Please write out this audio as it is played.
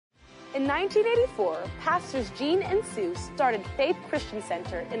In 1984, Pastors Gene and Sue started Faith Christian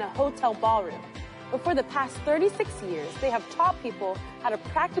Center in a hotel ballroom. But for the past 36 years, they have taught people how to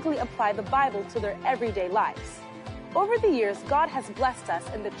practically apply the Bible to their everyday lives. Over the years, God has blessed us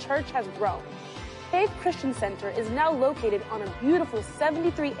and the church has grown. Faith Christian Center is now located on a beautiful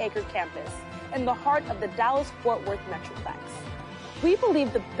 73-acre campus in the heart of the Dallas-Fort Worth Metroplex. We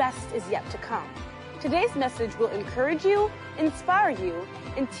believe the best is yet to come. Today's message will encourage you, inspire you,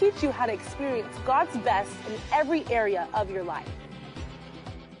 and teach you how to experience God's best in every area of your life.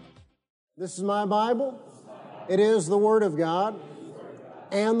 This is my Bible. It is the Word of God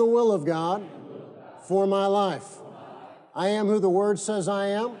and the will of God for my life. I am who the Word says I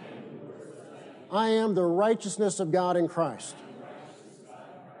am. I am the righteousness of God in Christ.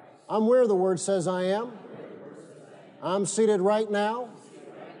 I'm where the Word says I am. I'm seated right now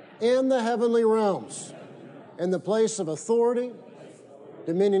in the heavenly realms, in the place of authority,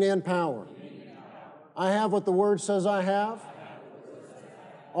 dominion, and power. I have what the Word says I have.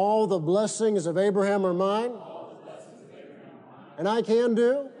 All the blessings of Abraham are mine. And I can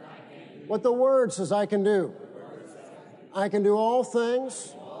do what the Word says I can do. I can do all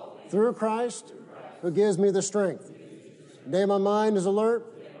things through Christ who gives me the strength. Today my mind is alert.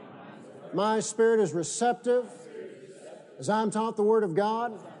 My spirit is receptive. As I'm taught the Word of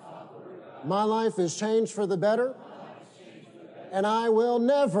God, my life is changed for the better. And I will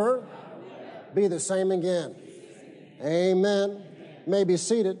never be the same again. Amen. You may be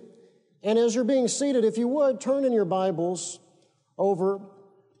seated. And as you're being seated, if you would, turn in your Bibles over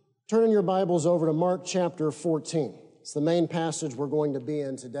to Mark chapter 14. It's the main passage we're going to be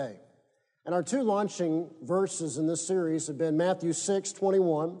in today. And our two launching verses in this series have been Matthew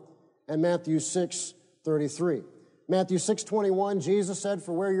 6:21 and Matthew 6:33. Matthew 6:21, Jesus said,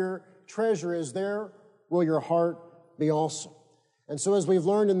 "For where your treasure is, there will your heart be also." And so as we've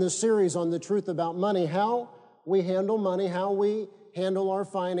learned in this series on the truth about money, how we handle money, how we handle our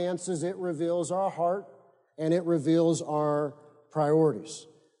finances, it reveals our heart and it reveals our priorities.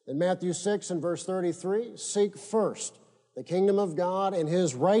 In Matthew 6 and verse 33, seek first the kingdom of God and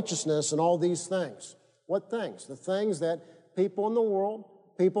His righteousness and all these things. What things? The things that people in the world,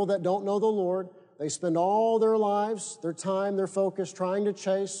 people that don't know the Lord, they spend all their lives, their time, their focus trying to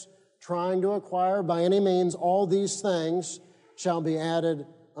chase, trying to acquire by any means. All these things shall be added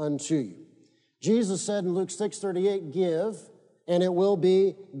unto you. Jesus said in Luke 6:38, give, and it will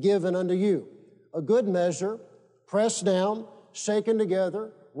be given unto you. A good measure, pressed down, shaken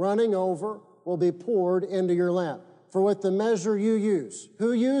together, running over, will be poured into your lap. For with the measure you use,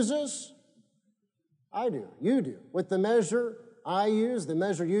 who uses? I do. You do. With the measure I use, the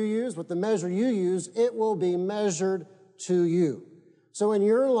measure you use, with the measure you use, it will be measured to you. So in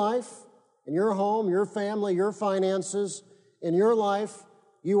your life, in your home, your family, your finances, in your life,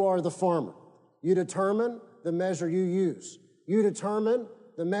 you are the farmer. You determine the measure you use. You determine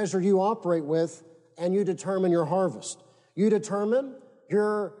the measure you operate with, and you determine your harvest. You determine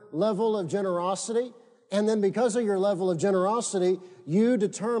your level of generosity, and then because of your level of generosity, you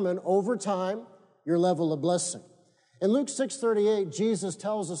determine over time your level of blessing. In Luke 6:38, Jesus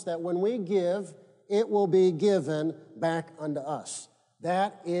tells us that when we give, it will be given back unto us.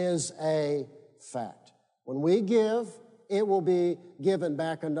 That is a fact. When we give, it will be given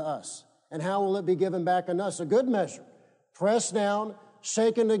back unto us. And how will it be given back unto us? A good measure, pressed down,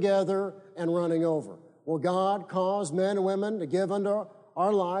 shaken together, and running over. Will God cause men and women to give unto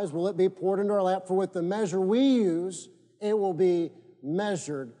our lives? Will it be poured into our lap? For with the measure we use, it will be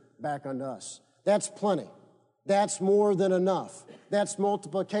measured back unto us. That's plenty. That's more than enough. That's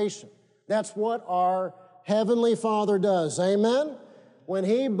multiplication. That's what our Heavenly Father does. Amen? When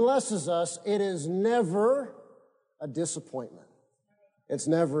He blesses us, it is never a disappointment. It's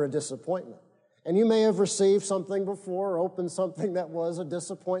never a disappointment. And you may have received something before or opened something that was a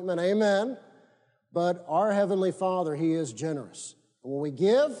disappointment. Amen? But our Heavenly Father, He is generous. And when we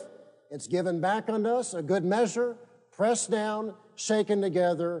give, it's given back unto us, a good measure, pressed down, shaken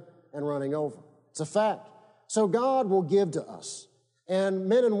together, and running over. It's a fact. So God will give to us. And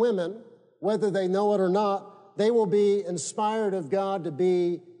men and women, whether they know it or not, they will be inspired of God to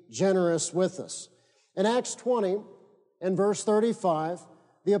be generous with us. In Acts 20 and verse 35,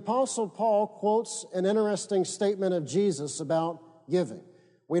 the Apostle Paul quotes an interesting statement of Jesus about giving.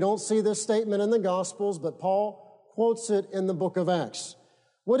 We don't see this statement in the Gospels, but Paul quotes it in the book of Acts.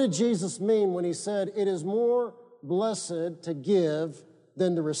 What did Jesus mean when He said, it is more blessed to give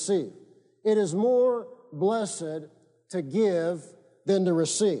than to receive? It is more blessed to give than to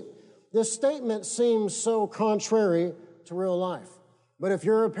receive. This statement seems so contrary to real life. But if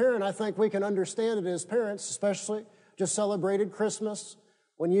you're a parent, I think we can understand it as parents, especially just celebrated Christmas.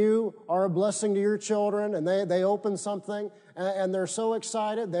 When you are a blessing to your children and they open something and they're so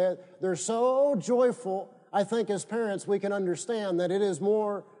excited, they're so joyful, I think as parents we can understand that it is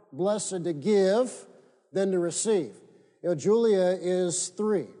more blessed to give than to receive. You know, Julia is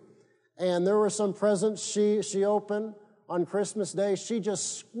 3, and there were some presents she opened on Christmas Day. She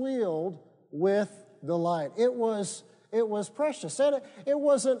just squealed with delight. It was precious. It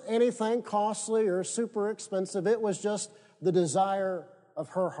wasn't anything costly or super expensive. It was just the desire of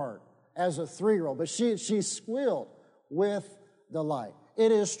her heart as a 3-year-old. But she squealed with delight.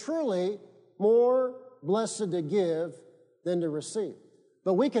 It is truly more blessed to give than to receive.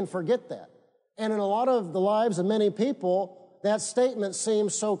 But we can forget that. And in a lot of the lives of many people, that statement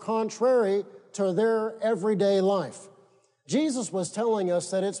seems so contrary to their everyday life. Jesus was telling us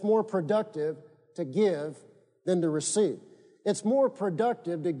that it's more productive to give than to receive. It's more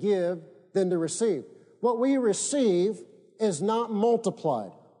productive to give than to receive. What we receive is not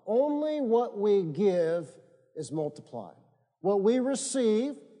multiplied. Only what we give is multiplied. What we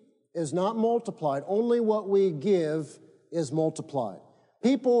receive is not multiplied. Only what we give is multiplied.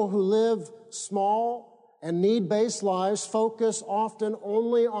 People who live small and need-based lives focus often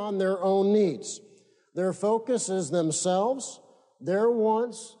only on their own needs. Their focus is themselves, their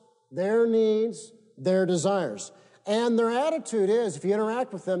wants, their needs, their desires. And their attitude is, if you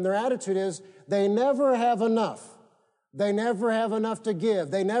interact with them, their attitude is they never have enough. They never have enough to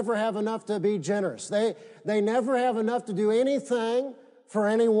give. They never have enough to be generous. They never have enough to do anything for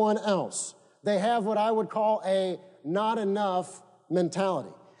anyone else. They have what I would call a not enough mentality.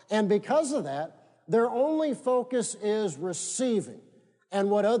 And because of that, their only focus is receiving and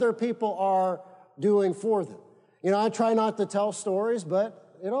what other people are doing for them. You know, I try not to tell stories,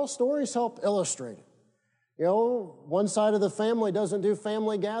 but, stories help illustrate it. One side of the family doesn't do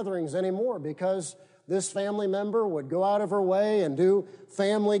family gatherings anymore because this family member would go out of her way and do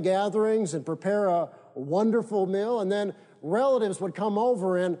family gatherings and prepare a wonderful meal, and then relatives would come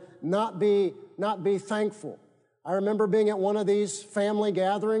over and not be thankful. I remember being at one of these family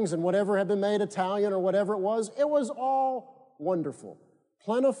gatherings, and whatever had been made, Italian or whatever it was all wonderful,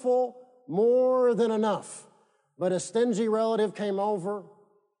 plentiful, more than enough. But a stingy relative came over,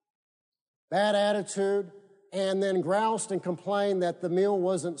 bad attitude, and then groused and complained that the meal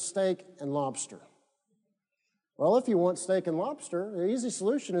wasn't steak and lobster. Well, if you want steak and lobster, the easy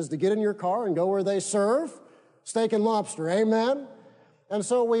solution is to get in your car and go where they serve steak and lobster. Amen? And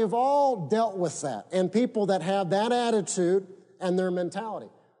so we've all dealt with that. And people that have that attitude and their mentality,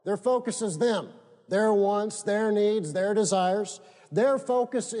 their focus is them, their wants, their needs, their desires. Their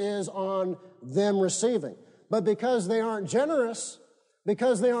focus is on them receiving. But because they aren't generous,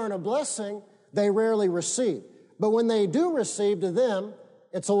 because they aren't a blessing, they rarely receive. But when they do receive, to them,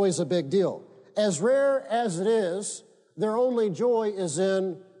 it's always a big deal. As rare as it is, their only joy is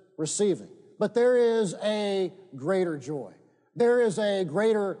in receiving. But there is a greater joy. There is a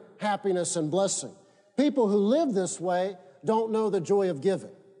greater happiness and blessing. People who live this way don't know the joy of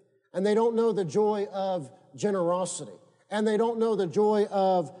giving. And they don't know the joy of generosity. And they don't know the joy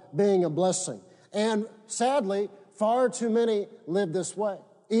of being a blessing. And sadly, far too many live this way.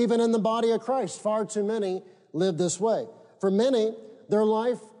 Even in the body of Christ, far too many live this way. For many, their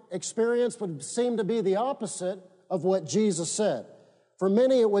life experience would seem to be the opposite of what Jesus said. For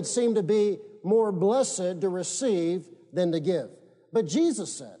many, it would seem to be more blessed to receive than to give. But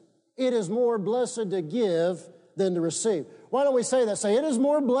Jesus said, it is more blessed to give than to receive. Why don't we say that? Say, it is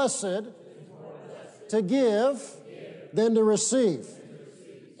more blessed to give than to receive.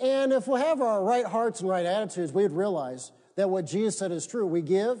 And if we have our right hearts and right attitudes, we'd realize that what Jesus said is true. We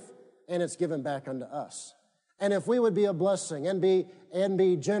give, and it's given back unto us. And if we would be a blessing and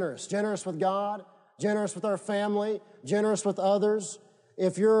be generous with God, generous with our family, generous with others.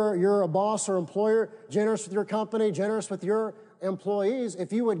 If you're a boss or employer, generous with your company, generous with your employees.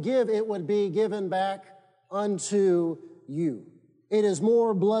 If you would give, it would be given back unto you. It is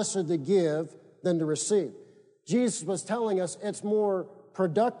more blessed to give than to receive. Jesus was telling us it's more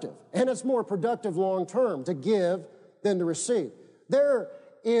productive, and it's more productive long term to give than to receive. There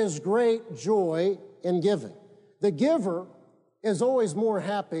is great joy in giving. The giver is always more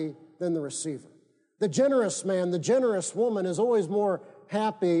happy than the receiver. The generous man, the generous woman is always more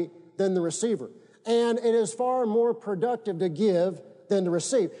happy than the receiver. And it is far more productive to give than to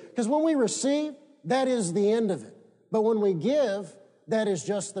receive. Because when we receive, that is the end of it. But when we give, that is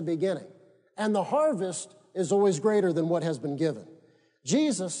just the beginning. And the harvest is always greater than what has been given.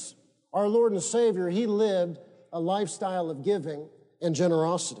 Jesus, our Lord and Savior, He lived a lifestyle of giving and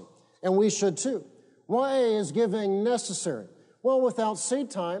generosity. And we should too. Why is giving necessary? Well, without seed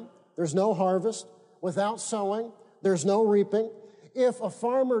time, there's no harvest. Without sowing, there's no reaping. If a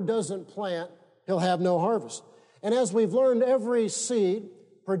farmer doesn't plant, he'll have no harvest. And as we've learned, every seed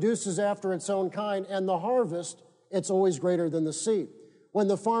produces after its own kind, and the harvest, it's always greater than the seed. When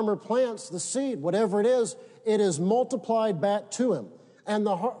the farmer plants the seed, whatever it is multiplied back to him. And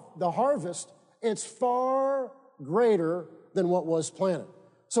the harvest, it's far greater than what was planted.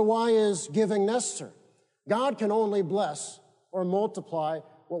 So why is giving necessary? God can only bless or multiply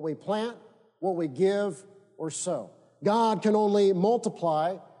what we plant, what we give, or sow. God can only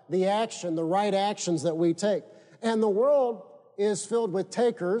multiply the action, the right actions that we take. And the world is filled with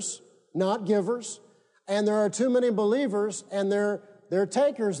takers, not givers. And there are too many believers, and they're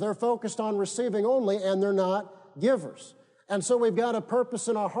takers. They're focused on receiving only, and they're not givers. And so we've got a purpose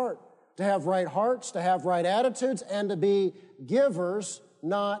in our heart to have right hearts, to have right attitudes, and to be givers,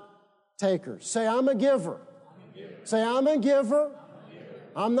 not takers. Say, I'm a giver. Say, I'm a giver.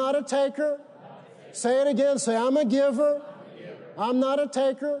 I'm not a taker. Say it again. Say, I'm a giver. I'm not a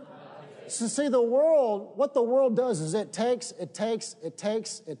taker. So see, the world, what the world does is it takes.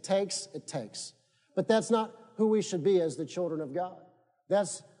 But that's not who we should be as the children of God.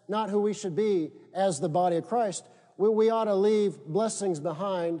 That's not who we should be as the body of Christ. We ought to leave blessings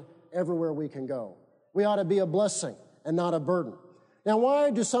behind everywhere we can go. We ought to be a blessing and not a burden. Now, why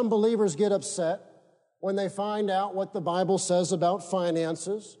do some believers get upset when they find out what the Bible says about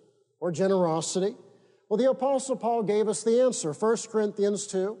finances or generosity? Well, the Apostle Paul gave us the answer. 1 Corinthians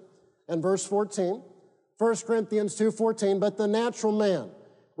 2 and verse 14. 1 Corinthians 2:14, but the natural man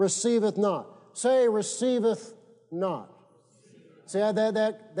receiveth not. Say, receiveth not. See,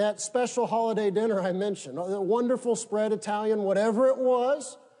 that special holiday dinner I mentioned, the wonderful spread, Italian, whatever it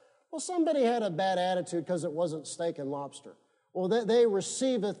was, well, somebody had a bad attitude because it wasn't steak and lobster. Well, they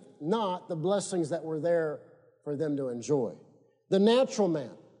receiveth not the blessings that were there for them to enjoy. The natural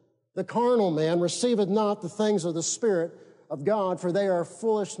man, the carnal man, receiveth not the things of the Spirit of God, for they are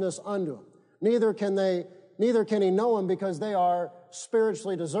foolishness unto him. Neither can he know him, because they are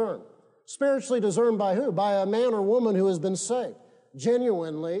spiritually discerned. Spiritually discerned by who? By a man or woman who has been saved,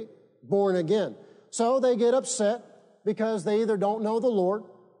 genuinely born again. So they get upset because they either don't know the Lord,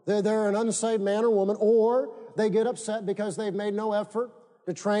 they're an unsaved man or woman, or they get upset because they've made no effort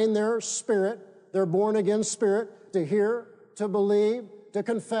to train their spirit, their born-again spirit, to hear, to believe, to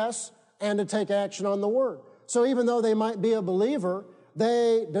confess, and to take action on the Word. So even though they might be a believer,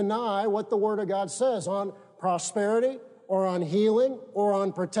 they deny what the Word of God says on prosperity, or on healing, or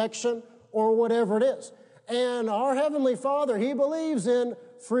on protection, or whatever it is. And our Heavenly Father, He believes in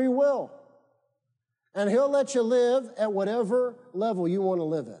free will. And He'll let you live at whatever level you want to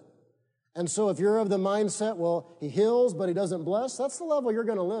live at. And so if you're of the mindset, well, He heals, but He doesn't bless, that's the level you're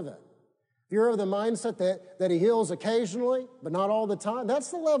going to live at. If you're of the mindset that He heals occasionally, but not all the time,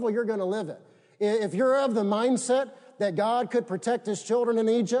 that's the level you're going to live at. If you're of the mindset that God could protect His children in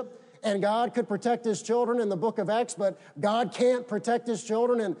Egypt, and God could protect His children in the book of Acts, but God can't protect His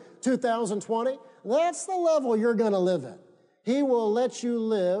children in 2020, that's the level you're going to live at. He will let you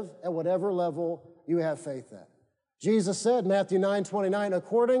live at whatever level you have faith at. Jesus said, Matthew 9:29,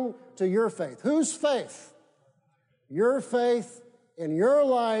 according to your faith. Whose faith? Your faith in your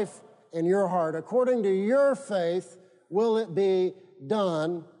life, in your heart. According to your faith will it be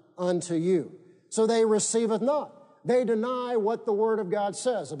done unto you. So they receiveth not. They deny what the Word of God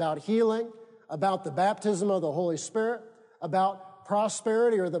says about healing, about the baptism of the Holy Spirit, about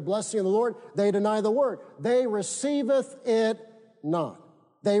prosperity or the blessing of the Lord. They deny the Word. They receiveth it not.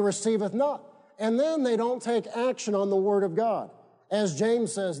 They receiveth not. And then they don't take action on the Word of God. As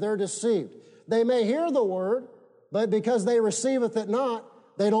James says, they're deceived. They may hear the Word, but because they receiveth it not,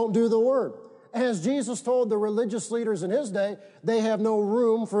 they don't do the Word. As Jesus told the religious leaders in His day, they have no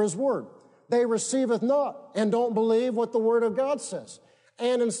room for His Word. They receiveth not and don't believe what the Word of God says.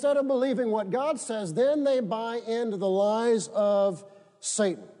 And instead of believing what God says, then they buy into the lies of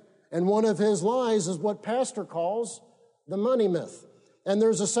Satan. And one of his lies is what Pastor calls the money myth. And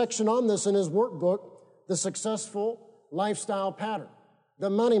there's a section on this in his workbook, The Successful Lifestyle Pattern. The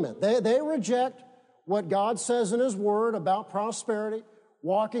money myth. They reject what God says in His Word about prosperity,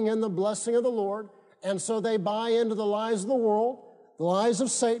 walking in the blessing of the Lord, and so they buy into the lies of the world, the lies of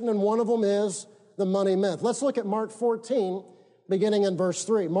Satan, and one of them is the money myth. Let's look at Mark 14, beginning in verse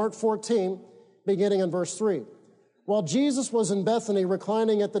 3. Mark 14, beginning in verse 3. While Jesus was in Bethany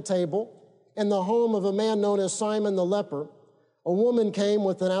reclining at the table in the home of a man known as Simon the leper, a woman came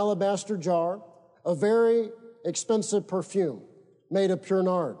with an alabaster jar of very expensive perfume made of pure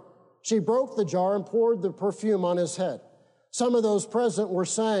nard. She broke the jar and poured the perfume on his head. Some of those present were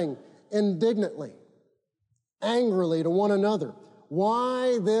saying indignantly, angrily to one another,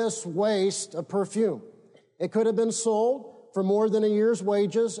 why this waste of perfume? It could have been sold for more than a year's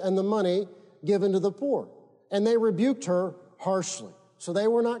wages and the money given to the poor. And they rebuked her harshly. So they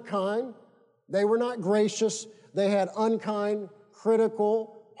were not kind. They were not gracious. They had unkind,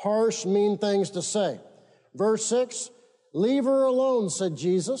 critical, harsh, mean things to say. Verse 6, "Leave her alone," said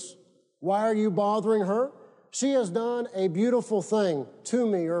Jesus. "Why are you bothering her? She has done a beautiful thing to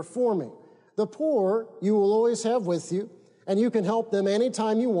me or for me. The poor you will always have with you, and you can help them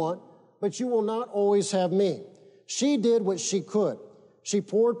anytime you want, but you will not always have me. She did what she could. She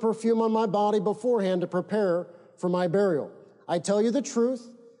poured perfume on my body beforehand to prepare for my burial. I tell you the truth,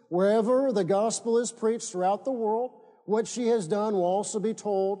 wherever the gospel is preached throughout the world, what she has done will also be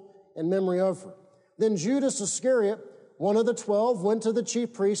told in memory of her." Then Judas Iscariot, one of the 12, went to the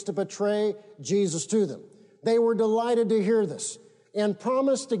chief priests to betray Jesus to them. They were delighted to hear this and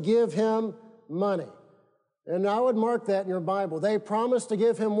promised to give him money. And I would mark that in your Bible. They promised to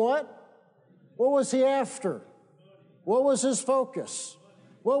give him what? What was he after? What was his focus?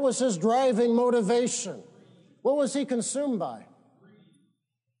 What was his driving motivation? What was he consumed by?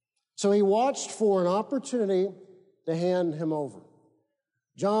 So he watched for an opportunity to hand him over.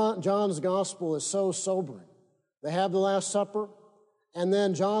 John's gospel is so sobering. They have the Last Supper, and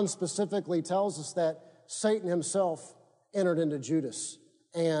then John specifically tells us that Satan himself entered into Judas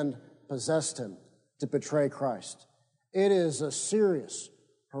and possessed him to betray Christ. It is a serious,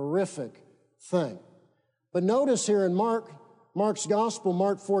 horrific thing. But notice here in Mark's gospel,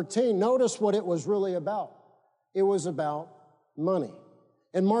 Mark 14, notice what it was really about. It was about money.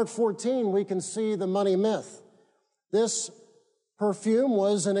 In Mark 14, we can see the money myth. This perfume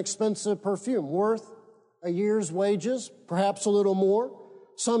was an expensive perfume, worth a year's wages, perhaps a little more.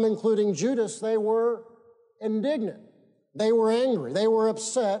 Some, including Judas, they were indignant. They were angry. They were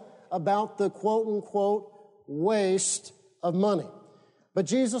upset about the quote-unquote waste of money. But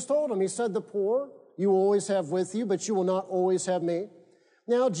Jesus told them, he said, "The poor you will always have with you, but you will not always have me."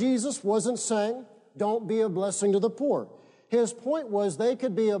 Now, Jesus wasn't saying, don't be a blessing to the poor. His point was they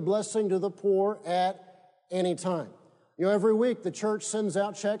could be a blessing to the poor at any time. You know, every week the church sends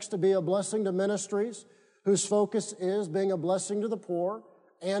out checks to be a blessing to ministries whose focus is being a blessing to the poor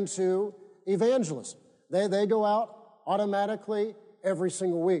and to evangelism. They go out automatically every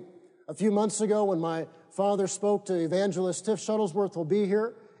single week. A few months ago when my father spoke to evangelist Tiff Shuttlesworth, will be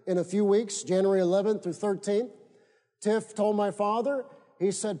here in a few weeks, January 11th through 13th. Tiff told my father,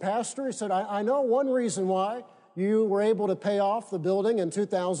 he said, "Pastor," he said, I know one reason why you were able to pay off the building in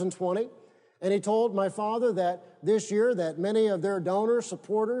 2020. And he told my father that this year that many of their donors,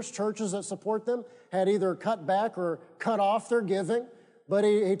 supporters, churches that support them had either cut back or cut off their giving. But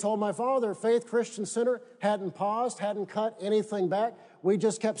he told my father, Faith Christian Center hadn't paused, hadn't cut anything back. We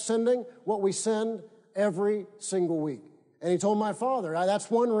just kept sending what we send every single week. And he told my father, that's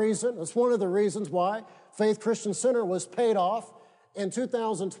one reason, that's one of the reasons why Faith Christian Center was paid off in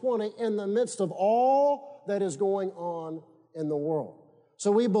 2020 in the midst of all that is going on in the world. So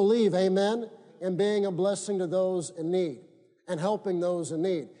we believe, amen, in being a blessing to those in need and helping those in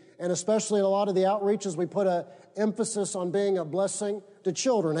need. And especially in a lot of the outreaches, we put an emphasis on being a blessing to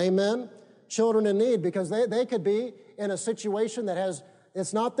children, amen? Children in need, because they could be in a situation that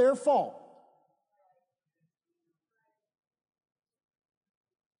it's not their fault.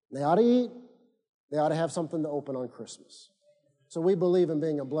 They ought to eat. They ought to have something to open on Christmas. So we believe in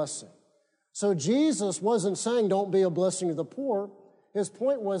being a blessing. So Jesus wasn't saying don't be a blessing to the poor. His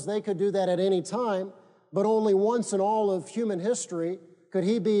point was they could do that at any time, but only once in all of human history could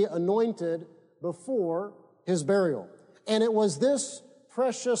he be anointed before his burial. And it was this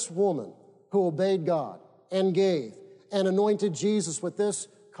precious woman who obeyed God and gave and anointed Jesus with this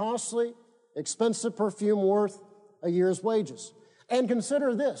costly, expensive perfume worth a year's wages. And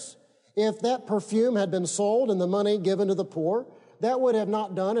consider this, if that perfume had been sold and the money given to the poor, that would have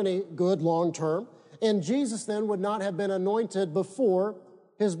not done any good long term. And Jesus then would not have been anointed before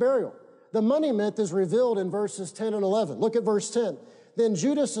his burial. The money myth is revealed in verses 10 and 11. Look at verse 10. Then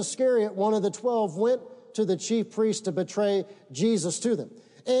Judas Iscariot, one of the 12, went to the chief priests to betray Jesus to them.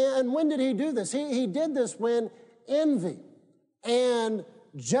 And when did he do this? He did this when envy and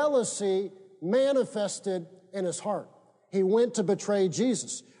jealousy manifested in his heart. He went to betray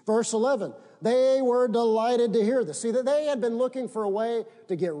Jesus. Verse 11, they were delighted to hear this. See, that they had been looking for a way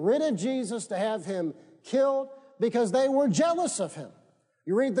to get rid of Jesus, to have him killed, because they were jealous of him.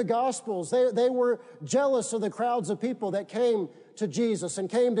 You read the Gospels, they were jealous of the crowds of people that came to Jesus and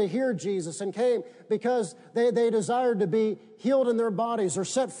came to hear Jesus and came because they desired to be healed in their bodies or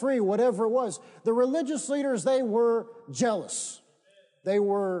set free, whatever it was. The religious leaders, they were jealous. They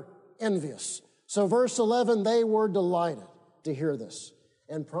were envious. So verse 11, they were delighted to hear this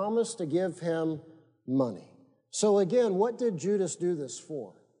and promised to give him money. So again, what did Judas do this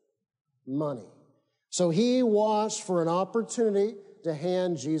for? Money. So he watched for an opportunity to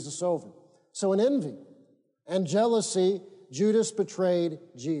hand Jesus over. So in envy and jealousy, Judas betrayed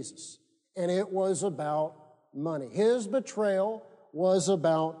Jesus. And it was about money. His betrayal was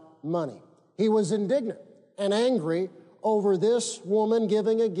about money. He was indignant and angry over this woman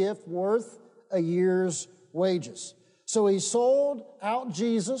giving a gift worth a year's wages. So he sold out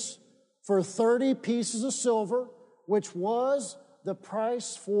Jesus for 30 pieces of silver, which was the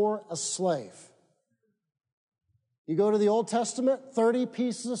price for a slave. You go to the Old Testament, 30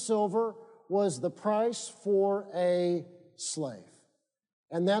 pieces of silver was the price for a slave.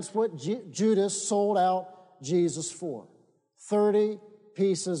 And that's what Judas sold out Jesus for, 30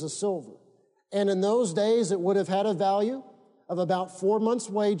 pieces of silver. And in those days, it would have had a value of about 4 months'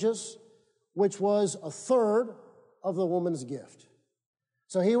 wages, which was a third of the woman's gift.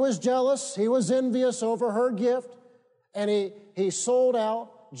 So he was jealous, he was envious over her gift, and he sold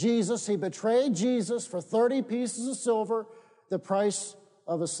out Jesus. He betrayed Jesus for 30 pieces of silver, the price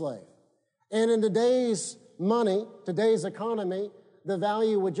of a slave. And in today's money, today's economy, the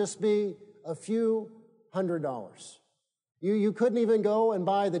value would just be a few $100s. You couldn't even go and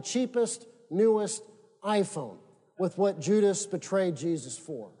buy the cheapest, newest iPhone with what Judas betrayed Jesus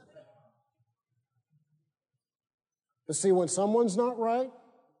for. But see, when someone's not right,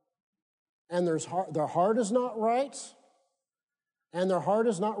 and their heart is not right, and their heart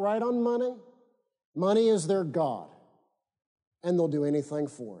is not right on money, money is their God, and they'll do anything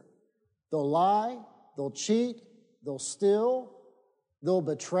for it. They'll lie, they'll cheat, they'll steal, they'll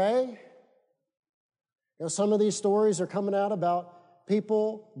betray. You know, some of these stories are coming out about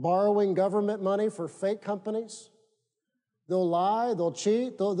people borrowing government money for fake companies. They'll lie, they'll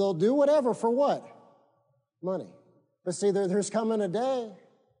cheat, they'll do whatever for what? Money. But see, there's coming a day,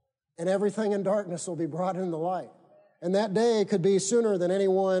 and everything in darkness will be brought into the light. And that day could be sooner than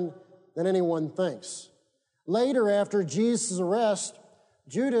anyone thinks. Later, after Jesus' arrest,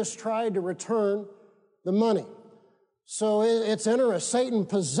 Judas tried to return the money. So it's interesting. Satan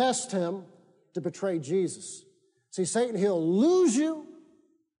possessed him to betray Jesus. See, Satan, he'll lose you,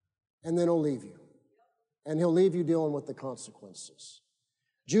 and then he'll leave you. And he'll leave you dealing with the consequences.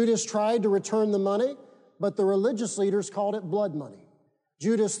 Judas tried to return the money, but the religious leaders called it blood money.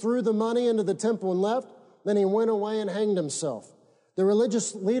 Judas threw the money into the temple and left. Then he went away and hanged himself. The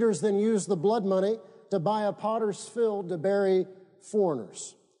religious leaders then used the blood money to buy a potter's field to bury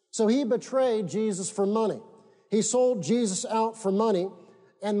foreigners. So he betrayed Jesus for money. He sold Jesus out for money,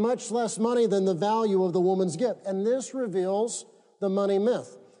 and much less money than the value of the woman's gift. And this reveals the money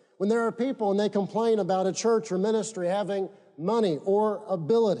myth. When there are people and they complain about a church or ministry having money or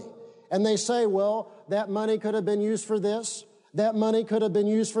ability, and they say, well, that money could have been used for this, that money could have been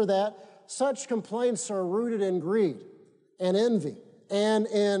used for that, such complaints are rooted in greed and envy and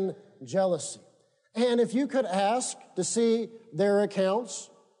in jealousy. And if you could ask to see their accounts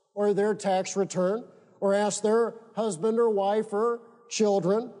or their tax return, or ask their husband or wife or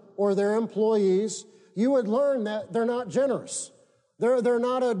children or their employees, you would learn that they're not generous. They're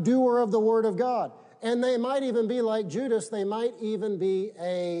not a doer of the Word of God. And they might even be like Judas, they might even be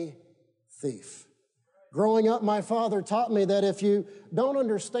a thief. Growing up, my father taught me that if you don't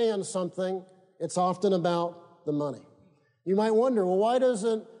understand something, it's often about the money. You might wonder, well, why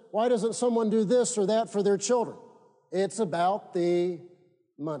doesn't someone do this or that for their children? It's about the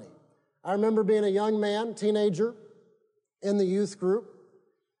money. I remember being a young man, teenager, in the youth group,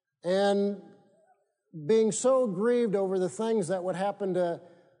 and being so grieved over the things that would happen to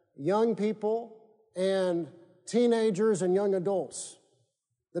young people and teenagers and young adults,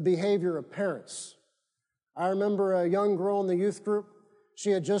 the behavior of parents. I remember a young girl in the youth group.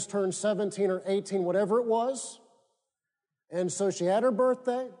 She had just turned 17 or 18, whatever it was. And so she had her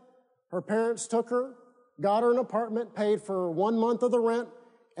birthday. Her parents took her, got her an apartment, paid for 1 month of the rent,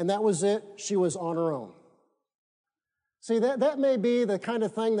 and that was it. She was on her own. See, that may be the kind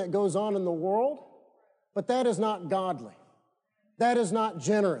of thing that goes on in the world, but that is not godly. That is not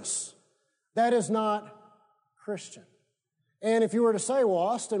generous. That is not Christian. And if you were to say, well,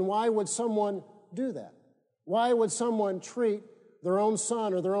 Austin, why would someone do that? Why would someone treat their own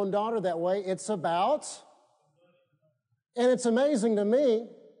son or their own daughter that way? It's about, and it's amazing to me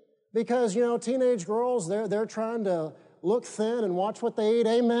because, you know, teenage girls, they're trying to look thin and watch what they eat.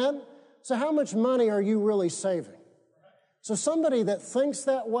 Amen? So how much money are you really saving? So somebody that thinks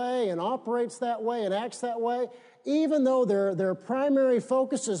that way and operates that way and acts that way, even though their primary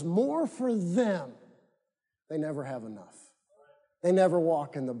focus is more for them, they never have enough. They never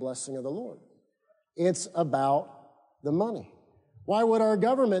walk in the blessing of the Lord. It's about the money. Why would our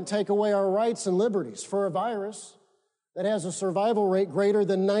government take away our rights and liberties for a virus that has a survival rate greater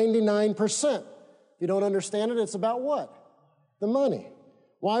than 99%? If you don't understand it, it's about what? The money.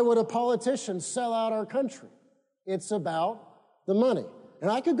 Why would a politician sell out our country? It's about the money. And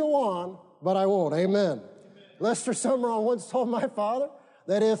I could go on, but I won't. Amen. Lester Sumrall once told my father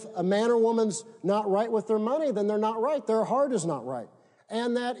that if a man or woman's not right with their money, then they're not right. Their heart is not right.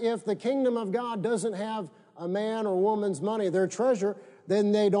 And that if the kingdom of God doesn't have a man or woman's money, their treasure,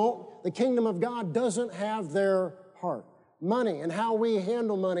 then the kingdom of God doesn't have their heart. Money and how we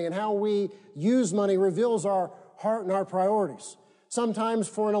handle money and how we use money reveals our heart and our priorities. Sometimes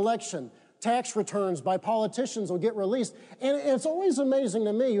for an election, tax returns by politicians will get released. And it's always amazing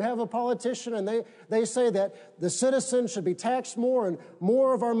to me. You have a politician and they say that the citizens should be taxed more and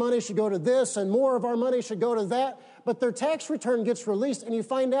more of our money should go to this and more of our money should go to that. But their tax return gets released and you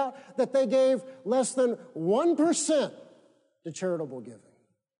find out that they gave less than 1% to charitable giving.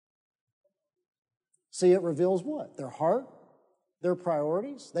 See, it reveals what? Their heart, their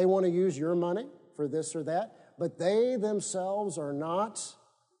priorities. They want to use your money for this or that, but they themselves are not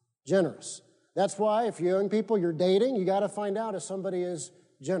generous. That's why if young people you're dating, you got to find out if somebody is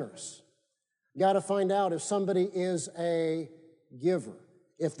generous. You got to find out if somebody is a giver,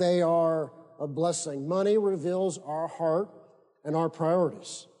 if they are a blessing. Money reveals our heart and our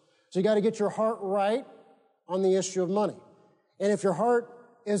priorities. So you got to get your heart right on the issue of money. And if your heart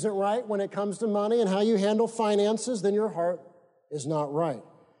isn't right when it comes to money and how you handle finances, then your heart is not right.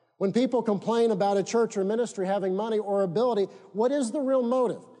 When people complain about a church or ministry having money or ability, what is the real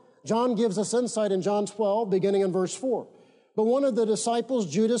motive? John gives us insight in John 12, beginning in verse 4. But one of the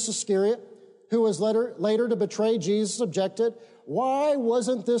disciples, Judas Iscariot, who was later to betray Jesus, objected, "Why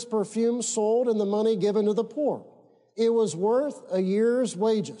wasn't this perfume sold and the money given to the poor? It was worth a year's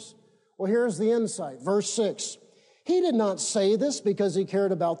wages." Well, here's the insight. Verse 6. He did not say this because he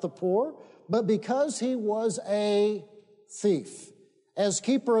cared about the poor, but because he was a thief. As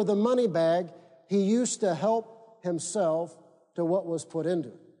keeper of the money bag, he used to help himself to what was put into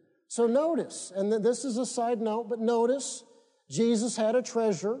it. So notice, and this is a side note, but notice, Jesus had a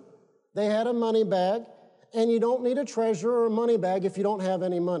treasure, they had a money bag, and you don't need a treasure or a money bag if you don't have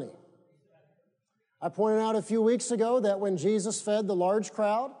any money. I pointed out a few weeks ago that when Jesus fed the large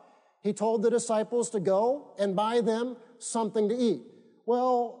crowd, he told the disciples to go and buy them something to eat.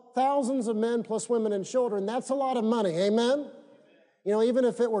 Well, thousands of men plus women and children, that's a lot of money, amen? You know, even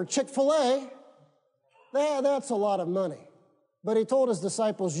if it were Chick-fil-A, that's a lot of money. But he told his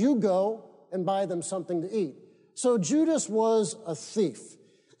disciples, you go and buy them something to eat. So Judas was a thief.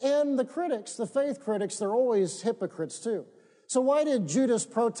 And the critics, the faith critics, they're always hypocrites too. So why did Judas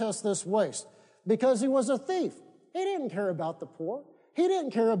protest this waste? Because he was a thief. He didn't care about the poor. He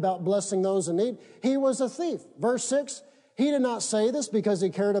didn't care about blessing those in need. He was a thief. Verse 6, he did not say this because he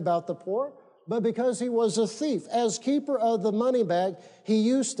cared about the poor, but because he was a thief. As keeper of the money bag, he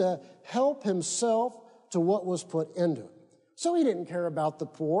used to help himself to what was put into it. So he didn't care about the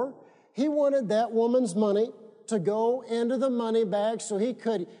poor. He wanted that woman's money to go into the money bag so he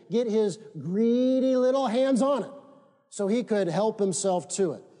could get his greedy little hands on it, so he could help himself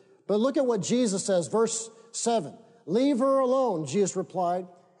to it. But look at what Jesus says, verse 7. Leave her alone, Jesus replied.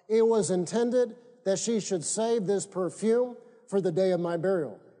 It was intended that she should save this perfume for the day of my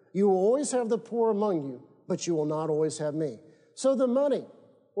burial. You will always have the poor among you, but you will not always have me. So the money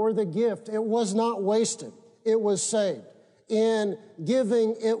or the gift, it was not wasted. It was saved. In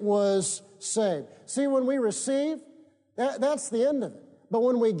giving, it was saved. See, when we receive, that's the end of it. But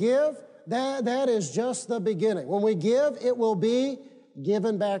when we give, that is just the beginning. When we give, it will be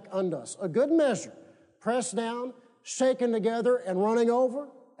given back unto us. A good measure, pressed down, shaken together, and running over.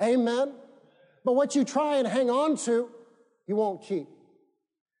 Amen. But what you try and hang on to, you won't keep.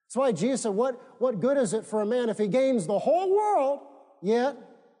 That's why Jesus said, what good is it for a man if he gains the whole world, yet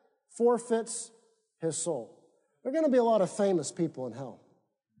forfeits his soul? There are going to be a lot of famous people in hell.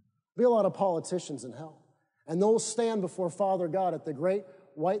 There'll be a lot of politicians in hell. And they'll stand before Father God at the great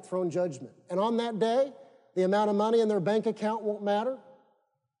white throne judgment. And on that day, the amount of money in their bank account won't matter.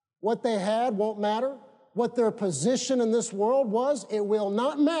 What they had won't matter. What their position in this world was, it will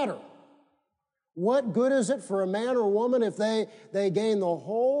not matter. What good is it for a man or woman if they gain the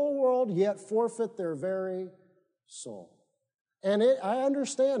whole world yet forfeit their very soul? And I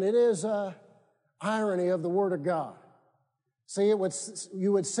understand it is irony of the Word of God. See, you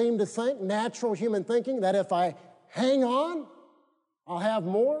would seem to think, natural human thinking, that if I hang on, I'll have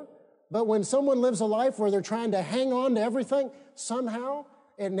more. But when someone lives a life where they're trying to hang on to everything, somehow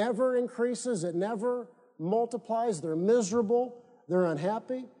it never increases, it never multiplies. They're miserable, they're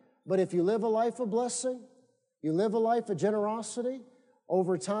unhappy. But if you live a life of blessing, You live a life of generosity.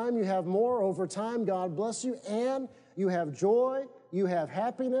 Over time, you have more. Over time, God bless you, and you have joy. You have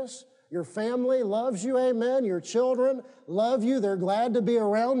happiness. Your family loves you, amen. Your children love you. They're glad to be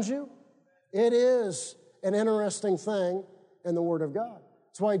around you. It is an interesting thing in the Word of God.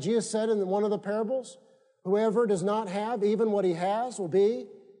 That's why Jesus said in one of the parables, whoever does not have, even what he has, will be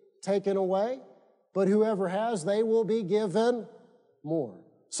taken away. But whoever has, they will be given more.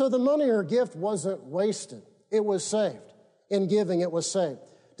 So the money or gift wasn't wasted. It was saved. In giving, it was saved.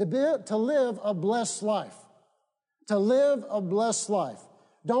 To live a blessed life. To live a blessed life.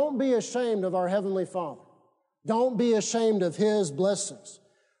 Don't be ashamed of our Heavenly Father. Don't be ashamed of His blessings.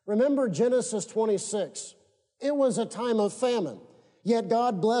 Remember Genesis 26. It was a time of famine, yet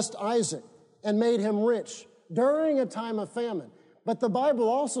God blessed Isaac and made him rich during a time of famine. But the Bible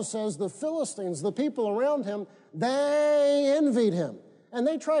also says the Philistines, the people around him, they envied him, and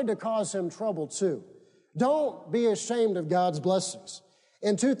they tried to cause him trouble too. Don't be ashamed of God's blessings.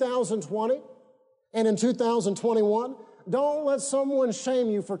 In 2020 and in 2021, don't let someone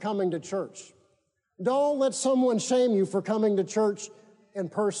shame you for coming to church. Don't let someone shame you for coming to church in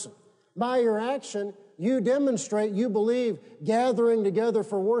person. By your action, you demonstrate you believe gathering together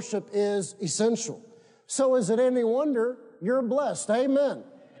for worship is essential. So is it any wonder you're blessed? Amen.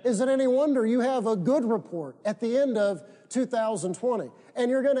 Is it any wonder you have a good report at the end of 2020 and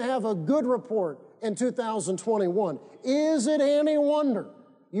you're going to have a good report in 2021? Is it any wonder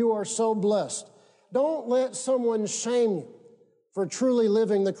you are so blessed? Don't let someone shame you for truly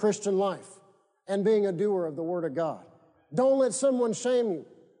living the Christian life and being a doer of the Word of God. Don't let someone shame you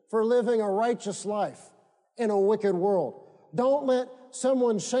for living a righteous life in a wicked world. Don't let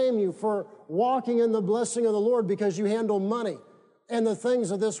someone shame you for walking in the blessing of the Lord because you handle money and the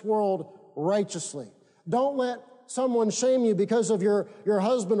things of this world righteously. Don't let someone shame you because of your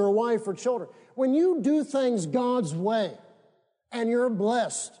husband or wife or children. When you do things God's way and you're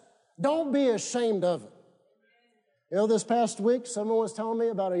blessed, don't be ashamed of it. You know, this past week, someone was telling me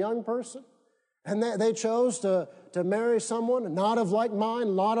about a young person, and they chose to marry someone not of like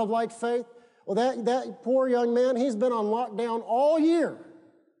mind, not of like faith. Well, that poor young man, he's been on lockdown all year.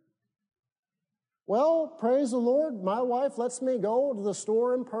 Well, praise the Lord, my wife lets me go to the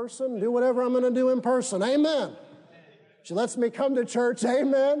store in person, do whatever I'm going to do in person. Amen. She lets me come to church.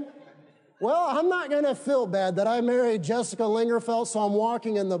 Amen. Well, I'm not going to feel bad that I married Jessica Lingerfeld, so I'm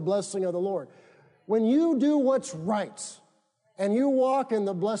walking in the blessing of the Lord. When you do what's right and you walk in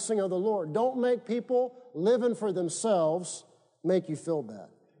the blessing of the Lord, don't make people living for themselves make you feel bad.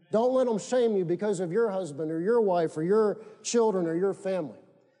 Don't let them shame you because of your husband or your wife or your children or your family.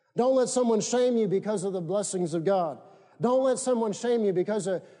 Don't let someone shame you because of the blessings of God. Don't let someone shame you because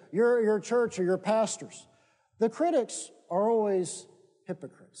of your church or your pastors. The critics are always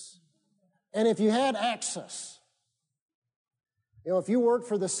hypocrites. And if you had access, you know, if you worked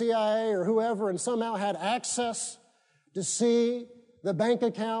for the CIA or whoever and somehow had access to see the bank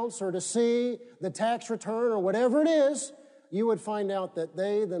accounts or to see the tax return or whatever it is, you would find out that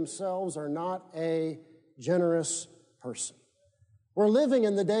they themselves are not a generous person. We're living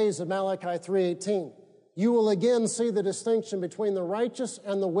in the days of Malachi 3:18. You will again see the distinction between the righteous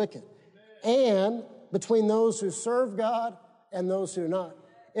and the wicked, and between those who serve God and those who do not.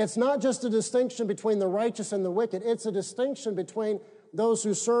 It's not just a distinction between the righteous and the wicked. It's a distinction between those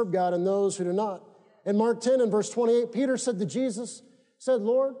who serve God and those who do not. In Mark 10 and verse 28, Peter said to Jesus,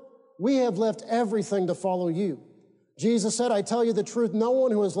 Lord, we have left everything to follow you. Jesus said, I tell you the truth, no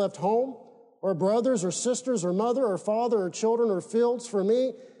one who has left home or brothers or sisters or mother or father or children or fields for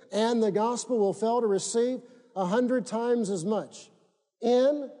me and the gospel will fail to receive 100 times as much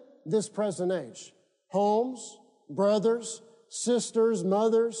in this present age. Homes, brothers, sisters,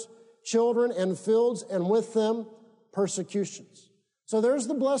 mothers, children, and fields, and with them persecutions. So there's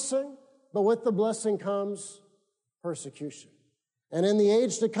the blessing, but with the blessing comes persecution. And in the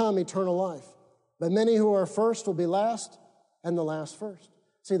age to come, eternal life. But many who are first will be last, and the last first.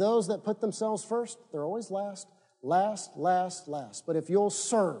 See, those that put themselves first, they're always last, last, last, last. But if you'll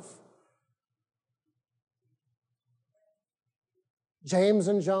serve, James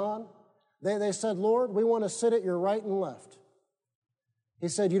and John, they said, Lord, we want to sit at your right and left. He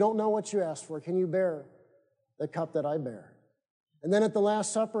said, you don't know what you asked for. Can you bear the cup that I bear? And then at the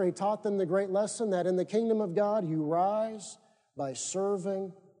Last Supper, he taught them the great lesson that in the kingdom of God, you rise by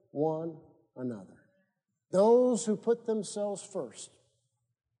serving one another. Those who put themselves first,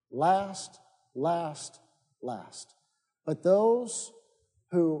 last, last, last. But those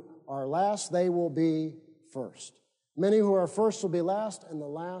who are last, they will be first. Many who are first will be last, and the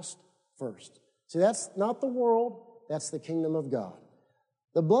last first. See, that's not the world, that's the kingdom of God.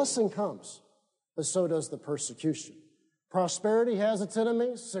 The blessing comes but so does the persecution. Prosperity has its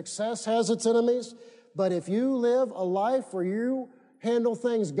enemies, success has its enemies, but if you live a life where you handle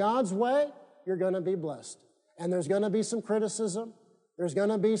things God's way, you're going to be blessed. And there's going to be some criticism. There's going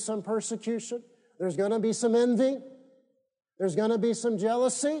to be some persecution. There's going to be some envy. There's going to be some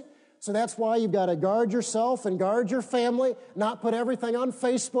jealousy. So that's why you've got to guard yourself and guard your family, not put everything on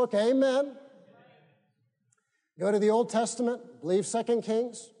Facebook. Amen. Go to the Old Testament, believe 2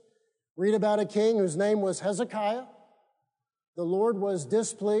 Kings. Read about a king whose name was Hezekiah. The Lord was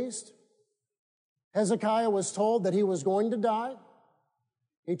displeased. Hezekiah was told that he was going to die.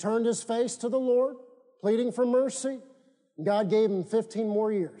 He turned his face to the Lord, pleading for mercy. God gave him 15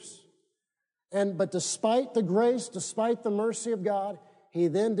 more years. But despite the grace, despite the mercy of God, he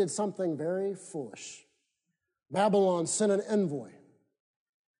then did something very foolish. Babylon sent an envoy,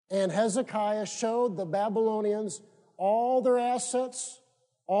 and Hezekiah showed the Babylonians all their assets,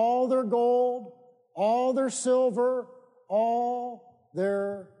 all their gold, all their silver, all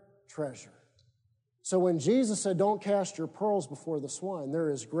their treasure. So when Jesus said, don't cast your pearls before the swine, there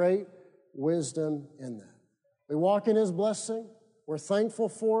is great wisdom in that. We walk in His blessing. We're thankful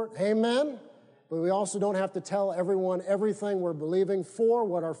for it. Amen. But we also don't have to tell everyone everything we're believing for,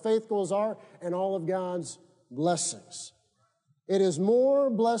 what our faith goals are, and all of God's blessings. It is more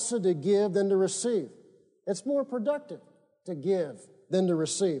blessed to give than to receive. It's more productive to give than to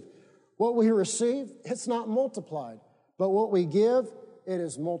receive. What we receive, it's not multiplied. But what we give, it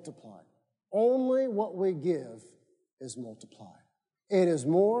is multiplied. Only what we give is multiplied. It is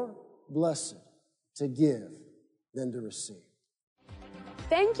more blessed to give than to receive.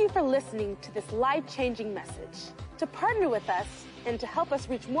 Thank you for listening to this life-changing message. To partner with us and to help us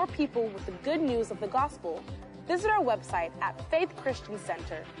reach more people with the good news of the gospel, visit our website at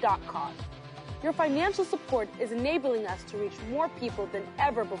faithchristiancenter.com. Your financial support is enabling us to reach more people than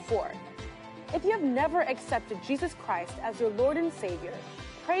ever before. If you have never accepted Jesus Christ as your Lord and Savior,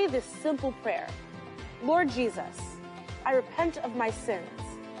 pray this simple prayer. Lord Jesus, I repent of my sins.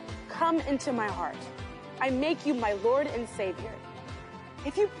 Come into my heart. I make you my Lord and Savior.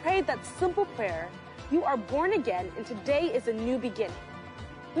 If you prayed that simple prayer, you are born again, and today is a new beginning.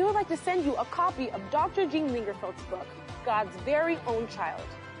 We would like to send you a copy of Dr. Gene Lingerfeld's book, God's Very Own Child.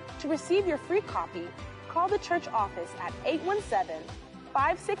 To receive your free copy, call the church office at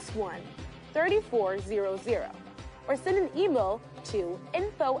 817-561-3400 or send an email to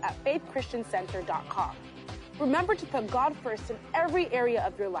info@faithchristiancenter.com. Remember to put God first in every area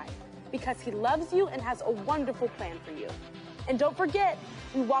of your life because He loves you and has a wonderful plan for you. And don't forget,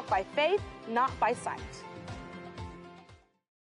 we walk by faith, not by sight.